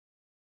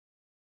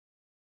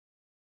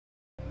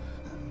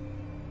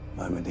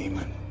I'm a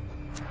demon.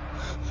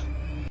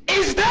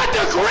 Is that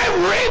the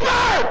Grim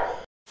Reaper?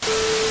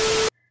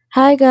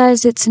 Hi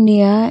guys, it's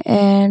Nia,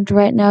 and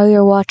right now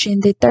you're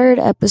watching the third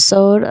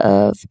episode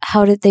of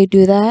How Did They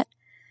Do That?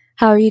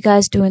 How are you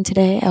guys doing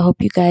today? I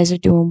hope you guys are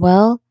doing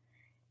well.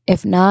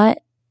 If not,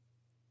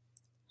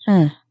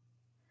 I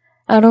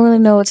don't really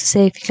know what to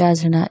say if you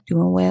guys are not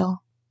doing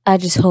well. I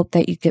just hope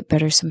that you get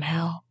better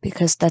somehow,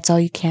 because that's all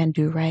you can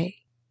do, right?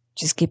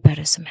 Just get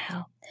better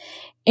somehow.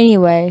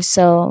 Anyway,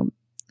 so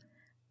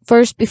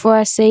first, before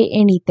I say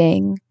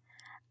anything,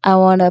 I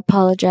want to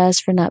apologize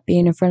for not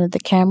being in front of the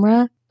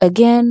camera.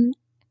 Again,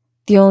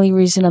 the only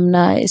reason I'm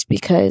not is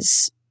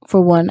because,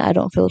 for one, I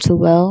don't feel too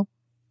well.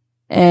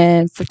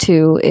 And for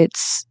two,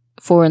 it's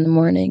 4 in the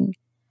morning.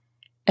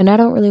 And I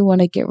don't really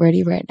want to get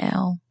ready right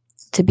now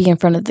to be in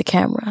front of the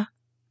camera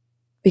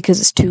because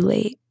it's too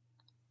late.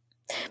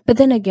 But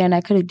then again, I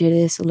could have did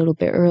this a little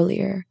bit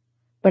earlier,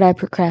 but I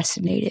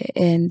procrastinated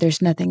and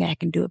there's nothing I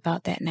can do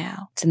about that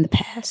now. It's in the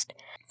past.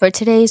 For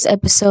today's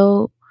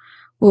episode,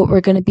 what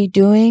we're going to be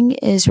doing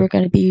is we're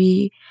going to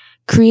be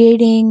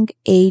creating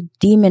a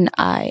demon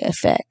eye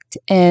effect.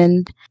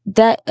 And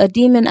that a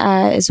demon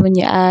eye is when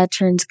your eye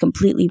turns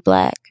completely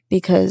black,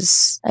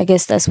 because I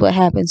guess that's what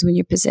happens when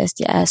you're possessed,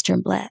 your eyes turn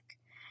black.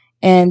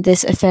 And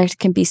this effect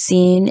can be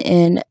seen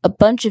in a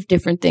bunch of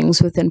different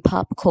things within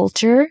pop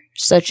culture,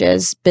 such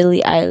as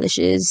Billie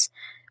Eilish's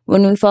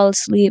When We Fall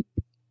Asleep,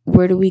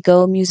 Where Do We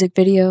Go music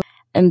video.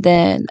 And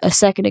then a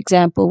second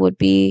example would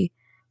be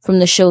from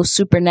the show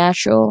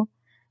Supernatural,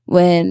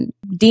 when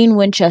Dean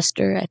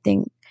Winchester, I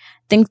think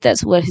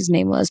that's what his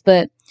name was,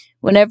 but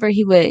whenever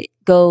he would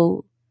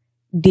go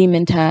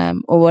demon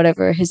time or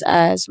whatever, his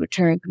eyes would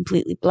turn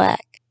completely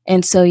black.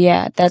 And so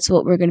yeah, that's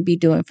what we're going to be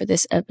doing for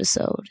this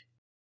episode.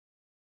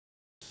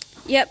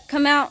 Yep,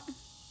 come out.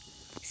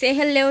 Say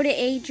hello to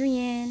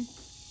Adrian.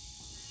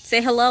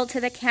 Say hello to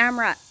the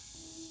camera.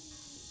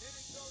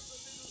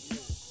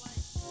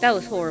 That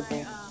was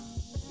horrible.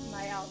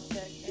 My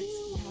outfit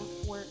is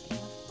half work,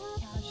 half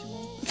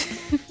casual.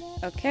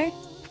 Okay.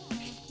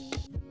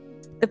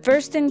 The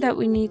first thing that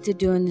we need to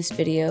do in this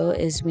video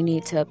is we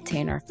need to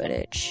obtain our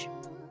footage.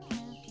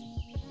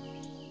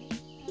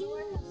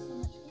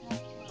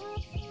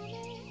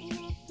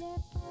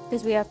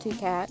 Because we have 2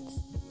 cats.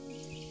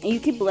 And you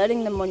keep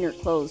letting them on your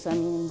clothes. I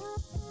mean, I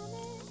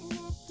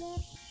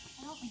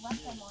don't let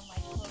them on my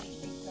clothes,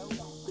 they go on my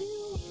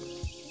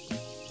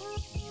clothes.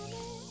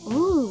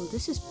 ooh,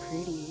 this is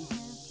pretty.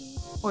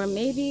 Or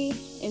maybe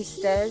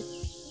instead,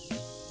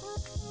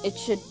 it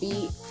should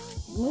be,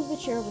 move the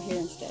chair over here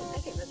instead. I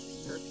think this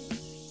is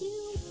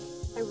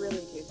perfect. I really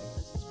do think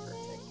this is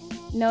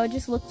perfect. No, it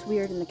just looks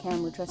weird in the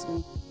camera, trust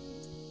me.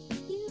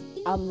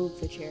 I'll move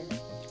the chair.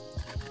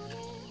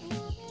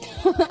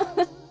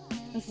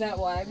 Is that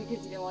why?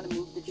 Because you didn't want to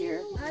move the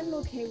chair? I'm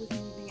okay with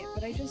moving it,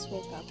 but I just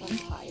woke up. I'm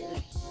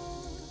tired.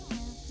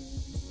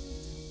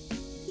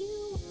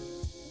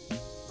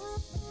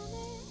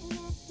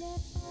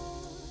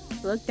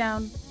 Look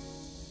down.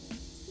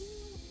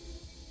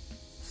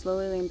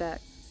 Slowly lean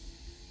back.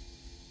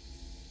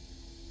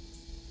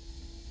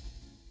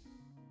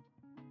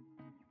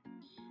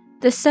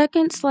 The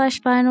second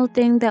 / final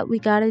thing that we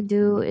gotta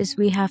do is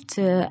we have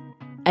to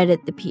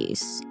edit the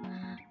piece.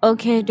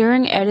 Okay,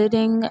 during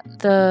editing,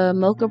 the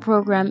Mocha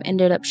program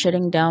ended up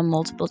shutting down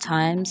multiple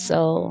times,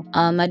 so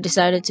I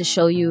decided to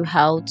show you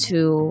how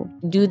to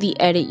do the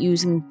edit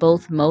using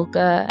both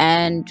Mocha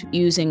and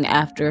using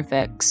After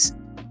Effects.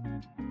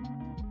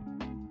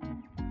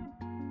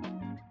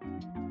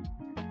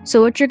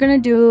 So what you're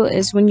going to do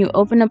is when you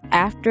open up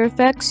After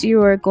Effects, you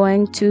are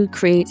going to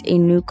create a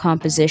new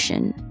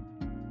composition.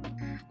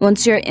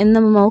 Once you're in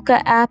the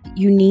Mocha app,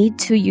 you need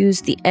to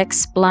use the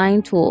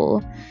X-Spline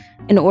tool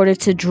in order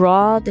to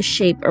draw the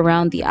shape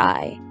around the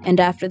eye, and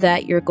after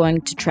that you're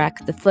going to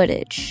track the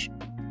footage.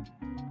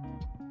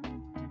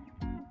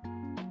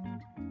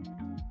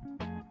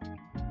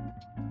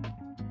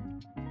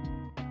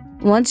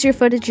 Once your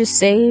footage is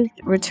saved,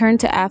 return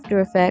to After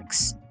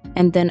Effects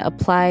and then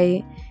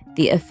apply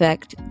the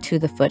effect to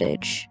the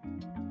footage.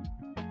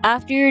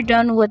 After you're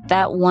done with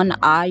that one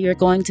eye, you're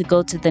going to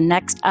go to the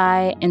next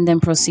eye and then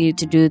proceed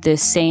to do the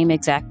same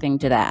exact thing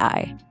to that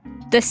eye.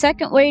 The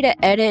second way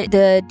to edit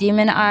the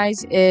demon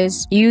eyes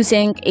is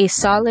using a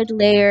solid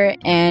layer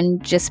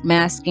and just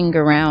masking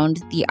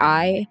around the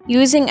eye.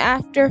 Using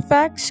After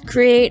Effects,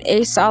 create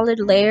a solid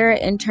layer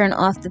and turn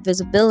off the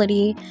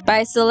visibility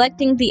by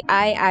selecting the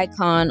eye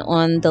icon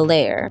on the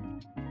layer.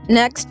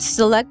 Next,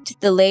 select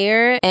the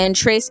layer and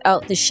trace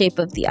out the shape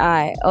of the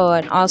eye. Oh,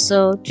 and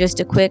also, just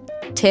a quick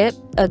tip,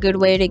 a good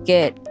way to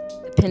get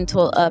the pen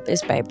tool up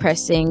is by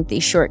pressing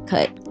the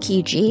shortcut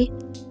key G.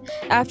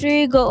 After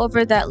you go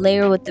over that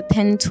layer with the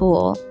pen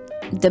tool,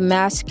 the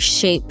mask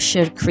shape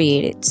should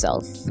create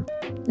itself.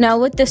 Now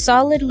with the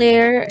solid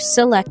layer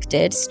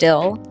selected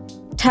still,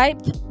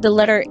 type the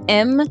letter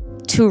M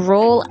to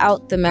roll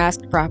out the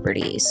mask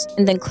properties,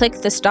 and then click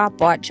the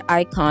stopwatch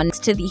icon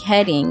next to the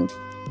heading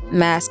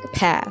Mask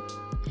Path.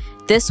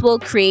 This will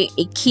create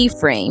a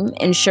keyframe,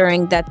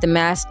 ensuring that the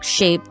mask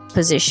shape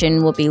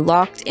position will be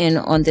locked in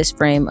on this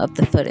frame of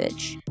the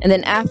footage. And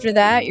then after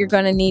that, you're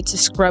going to need to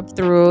scrub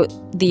through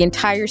the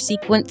entire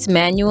sequence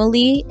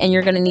manually, and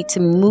you're going to need to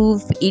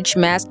move each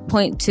mask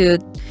point to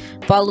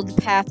follow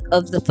the path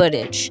of the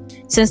footage.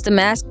 Since the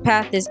mask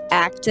path is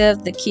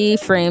active, the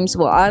keyframes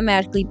will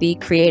automatically be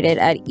created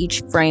at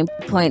each frame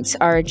points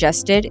are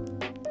adjusted.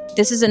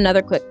 This is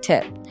another quick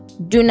tip.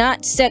 Do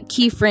not set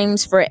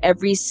keyframes for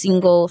every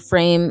single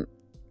frame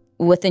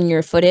within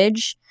your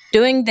footage.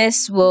 Doing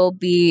this will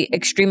be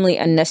extremely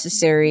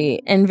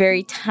unnecessary and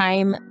very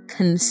time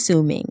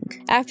consuming.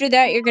 After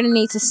that, you're going to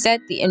need to set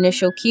the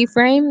initial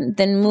keyframe,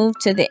 then move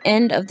to the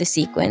end of the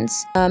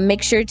sequence.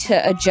 Make sure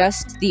to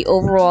adjust the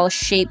overall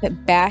shape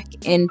back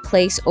in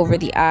place over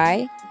the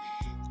eye.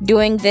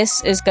 Doing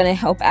this is going to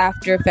help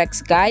After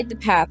Effects guide the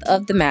path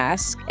of the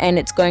mask, and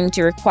it's going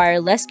to require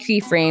less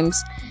keyframes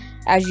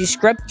as you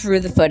scrub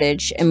through the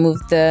footage and move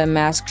the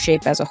mask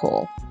shape as a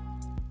whole.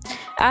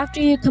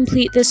 After you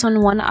complete this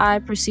on one eye,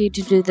 proceed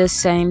to do the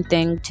same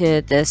thing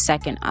to the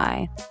second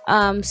eye.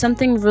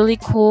 Something really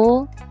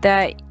cool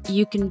that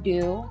you can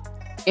do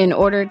in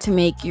order to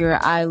make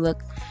your eye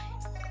look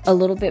a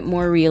little bit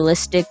more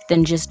realistic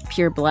than just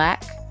pure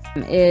black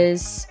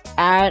is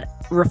add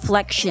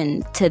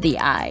reflection to the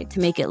eye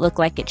to make it look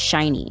like it's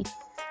shiny.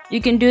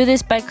 You can do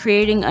this by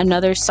creating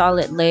another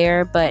solid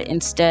layer, but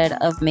instead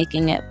of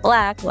making it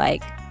black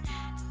like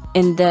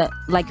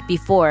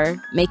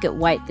before, make it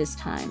white this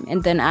time.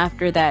 And then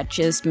after that,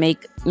 just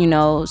make,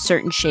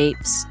 certain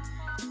shapes.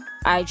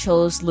 I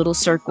chose little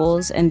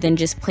circles and then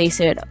just place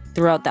it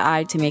throughout the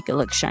eye to make it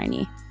look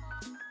shiny.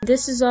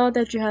 This is all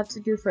that you have to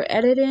do for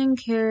editing.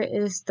 Here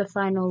is the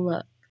final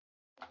look.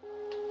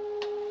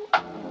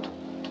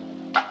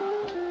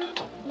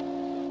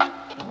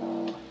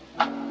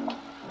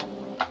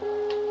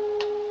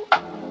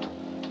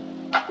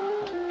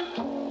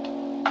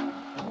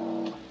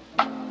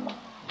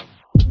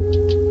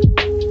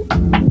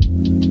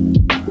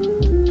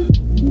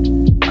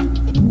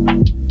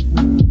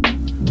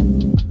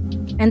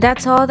 And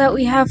that's all that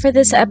we have for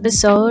this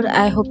episode.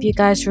 I hope you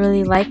guys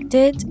really liked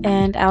it,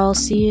 and I'll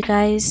see you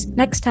guys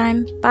next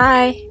time.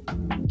 Bye!